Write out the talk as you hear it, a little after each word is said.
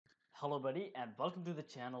Hello, buddy, and welcome to the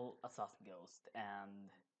channel Assassin Ghost. And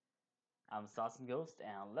I'm Assassin Ghost,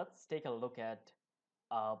 and let's take a look at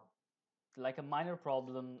uh, like a minor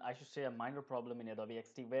problem. I should say a minor problem in Adobe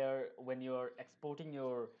XD, where when you're exporting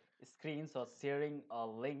your screens or sharing a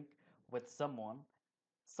link with someone,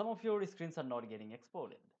 some of your screens are not getting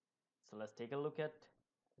exported. So let's take a look at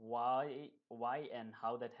why, and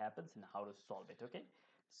how that happens and how to solve it. Okay,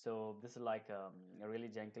 so this is like a really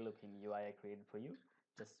janky looking UI I created for you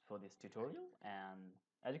just for this tutorial. And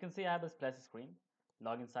as you can see, I have a splash screen: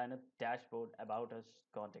 login, sign up, dashboard, about us,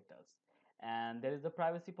 contact us, and there is the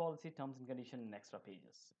privacy policy, terms and condition, and extra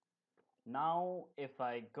pages. Now if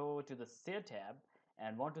I go to the share tab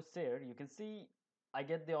and want to share, you can see I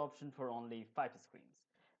get the option for only 5 screens.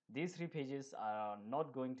 These 3 pages are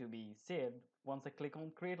not going to be saved once I click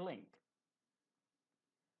on create link.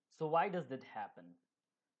 So why does that happen?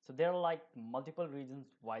 So there are like multiple reasons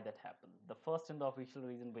why that happens. The first and the official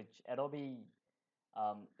reason, which Adobe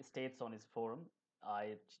states on his forum,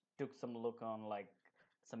 I took some look on like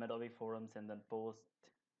some Adobe forums and then post.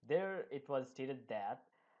 There it was stated that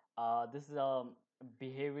this is a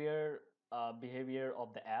behavior of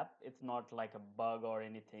the app. It's not like a bug or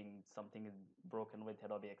anything, something is broken with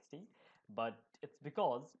Adobe XD, but it's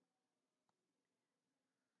because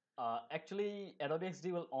actually Adobe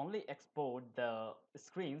XD will only export the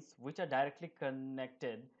screens which are directly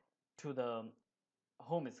connected to the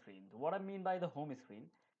home screen. What I mean by the home screen,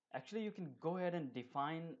 actually you can go ahead and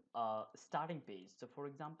define a starting page. So for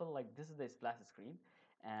example, like this is the splash screen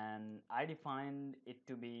and I defined it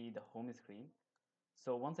to be the home screen.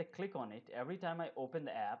 So once I click on it, every time I open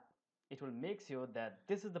the app, it will make sure that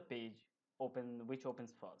this is the page which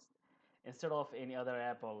opens first instead of any other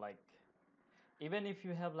app. Or like, even if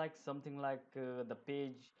you have like something like the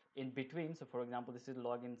page in between, so for example this is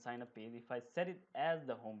login sign up page, if I set it as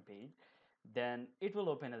the home page, then it will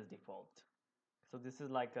open as default. So this is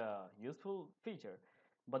like a useful feature,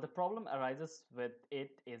 but the problem arises with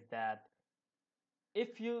it is that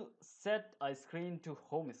if you set a screen to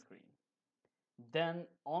home screen, then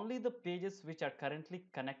only the pages which are currently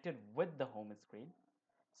connected with the home screen,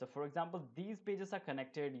 so for example these pages are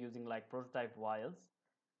connected using like prototype files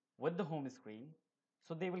with the home screen,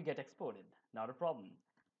 so they will get exported, not a problem.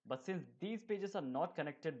 But since these pages are not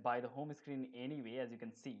connected by the home screen anyway, as you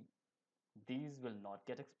can see, these will not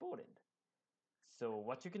get exported. So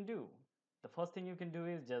what you can do, the first thing you can do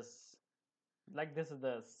is just, like, this is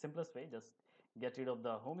the simplest way, just get rid of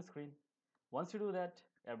the home screen. Once you do that,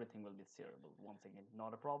 everything will be shareable. Once again,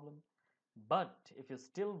 not a problem. But if you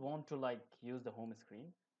still want to like use the home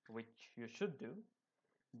screen, which you should do,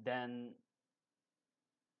 then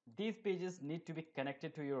these pages need to be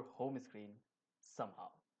connected to your home screen somehow,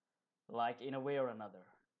 like in a way or another.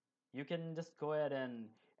 You can just go ahead and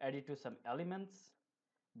edit to some elements,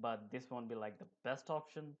 but this won't be like the best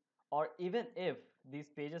option. Or even if these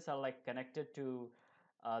pages are like connected to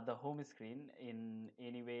the home screen in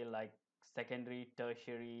any way, like secondary,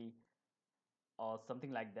 tertiary, or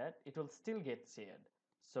something like that, it will still get shared.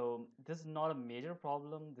 So this is not a major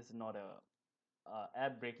problem. This is not a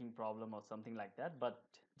app breaking problem or something like that, but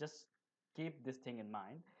just keep this thing in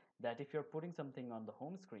mind, that if you're putting something on the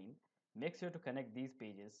home screen, make sure to connect these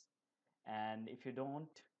pages, and if you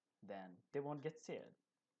don't, then they won't get shared.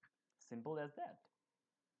 Simple as that.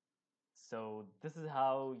 So this is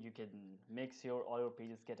how you can make sure all your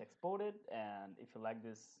pages get exported. And if you like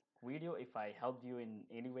this video, if I helped you in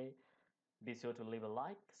any way, be sure to leave a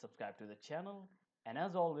like, subscribe to the channel, and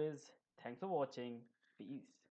as always, thanks for watching. Peace.